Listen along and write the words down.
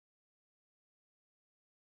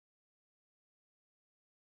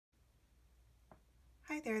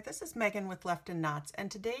Hi there, this is Megan with Left in Knots,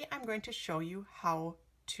 and today I'm going to show you how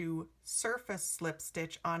to surface slip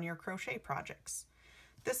stitch on your crochet projects.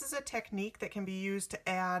 This is a technique that can be used to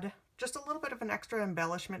add just a little bit of an extra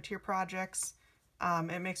embellishment to your projects.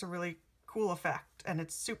 It makes a really cool effect, and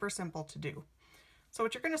it's super simple to do. So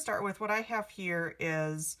what you're going to start with, what I have here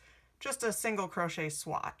is just a single crochet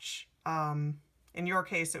swatch. In your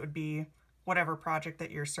case, it would be whatever project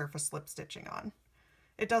that you're surface slip stitching on.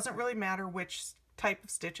 It doesn't really matter which type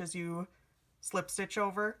of stitches you slip stitch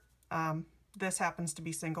over. This happens to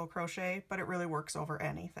be single crochet, but it really works over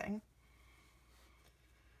anything.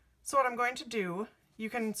 So what I'm going to do, you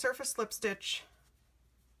can surface slip stitch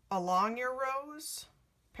along your rows,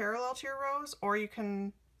 parallel to your rows, or you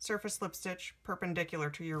can surface slip stitch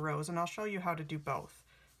perpendicular to your rows, and I'll show you how to do both.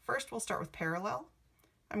 First, we'll start with parallel.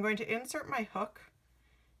 I'm going to insert my hook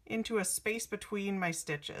into a space between my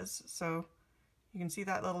stitches. So you can see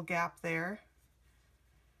that little gap there.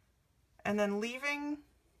 And then leaving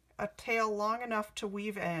a tail long enough to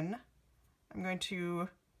weave in, I'm going to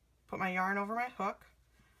put my yarn over my hook,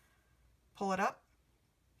 pull it up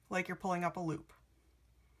like you're pulling up a loop.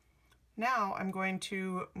 Now I'm going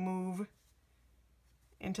to move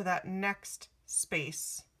into that next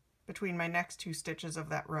space between my next two stitches of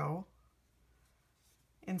that row,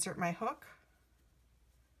 insert my hook,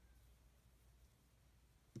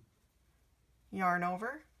 yarn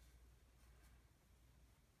over,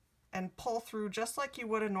 and pull through just like you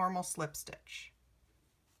would a normal slip stitch.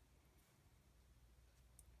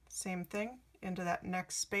 Same thing into that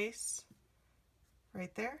next space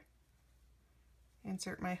right there.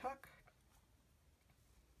 Insert my hook,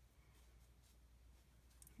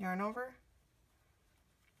 yarn over,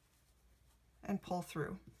 and pull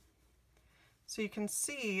through. So you can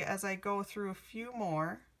see as I go through a few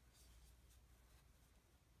more,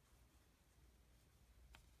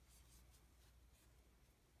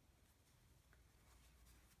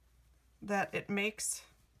 that it makes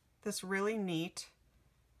this really neat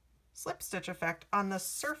slip stitch effect on the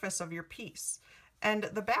surface of your piece. And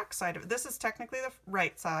the back side of it, this is technically the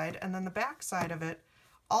right side, and then the back side of it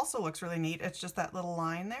also looks really neat. It's just that little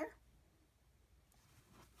line there.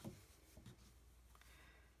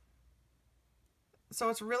 So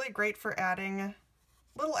it's really great for adding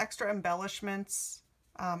little extra embellishments.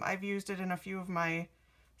 I've used it in a few of my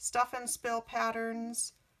stuff and spill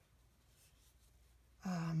patterns.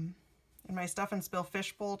 In my stuff and spill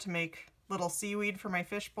fishbowl to make little seaweed for my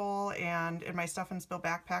fishbowl, and in my stuff and spill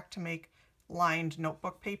backpack to make lined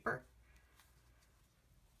notebook paper.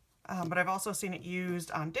 But I've also seen it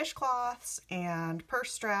used on dishcloths and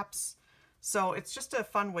purse straps. So it's just a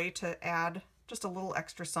fun way to add just a little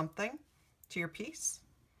extra something to your piece.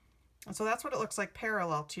 And so that's what it looks like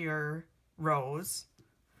parallel to your rows.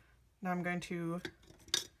 Now I'm going to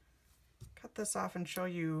cut this off and show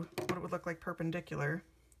you what it would look like perpendicular.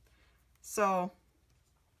 So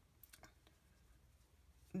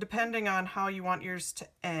depending on how you want yours to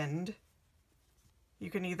end,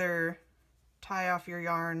 you can either tie off your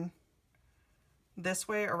yarn this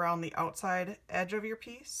way around the outside edge of your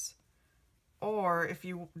piece, or if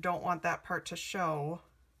you don't want that part to show,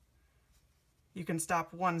 you can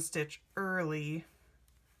stop one stitch early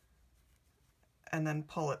and then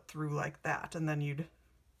pull it through like that, and then you'd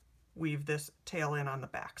weave this tail in on the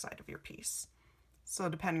back side of your piece. So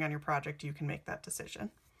depending on your project, you can make that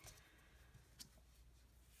decision.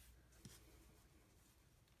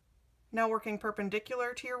 Now working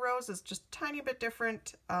perpendicular to your rows is just a tiny bit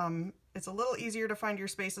different. It's a little easier to find your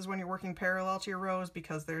spaces when you're working parallel to your rows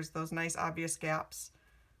because there's those nice obvious gaps.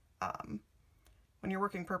 When you're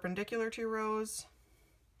working perpendicular to your rows,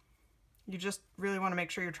 you just really want to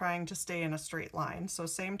make sure you're trying to stay in a straight line. So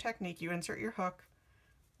same technique, you insert your hook,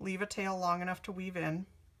 leave a tail long enough to weave in.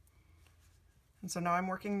 And so now I'm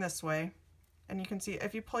working this way, and you can see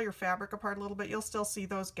if you pull your fabric apart a little bit, you'll still see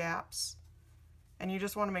those gaps. And you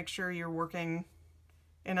just want to make sure you're working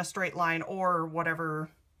in a straight line or whatever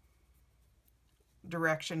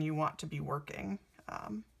direction you want to be working.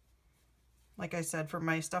 Like I said, for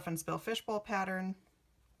my stuff and spill fishbowl pattern,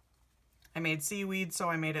 I made seaweed, so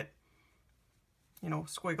I made it,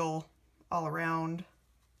 squiggle all around.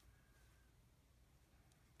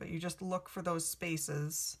 But you just look for those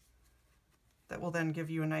spaces that will then give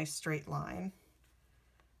you a nice straight line.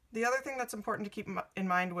 The other thing that's important to keep in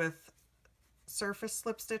mind with surface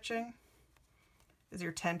slip stitching is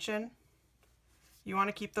your tension. You want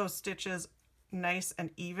to keep those stitches nice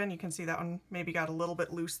and even. You can see that one maybe got a little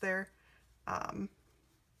bit loose there.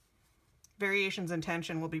 Variations in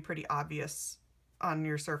tension will be pretty obvious on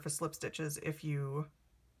your surface slip stitches if you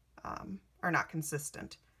are not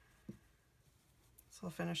consistent. So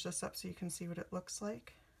I'll finish this up so you can see what it looks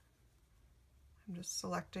like. I'm just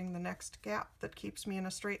selecting the next gap that keeps me in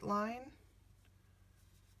a straight line.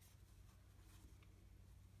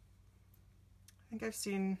 I think I've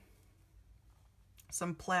seen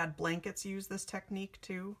some plaid blankets use this technique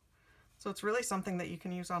too. So it's really something that you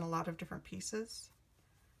can use on a lot of different pieces.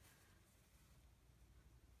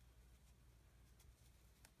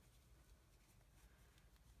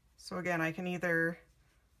 So again, I can either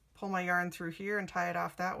pull my yarn through here and tie it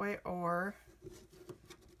off that way, or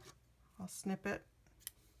I'll snip it,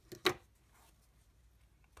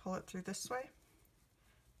 pull it through this way,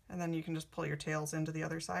 and then you can just pull your tails into the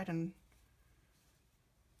other side and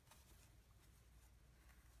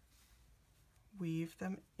weave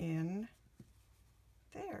them in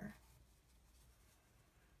there.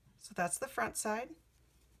 So that's the front side,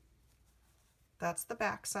 that's the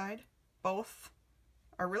back side. Both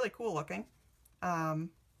are really cool looking, and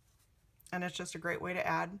it's just a great way to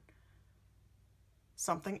add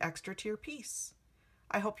something extra to your piece.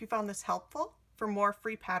 I hope you found this helpful. For more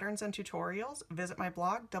free patterns and tutorials, visit my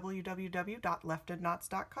blog,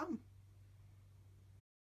 www.leftedknots.com.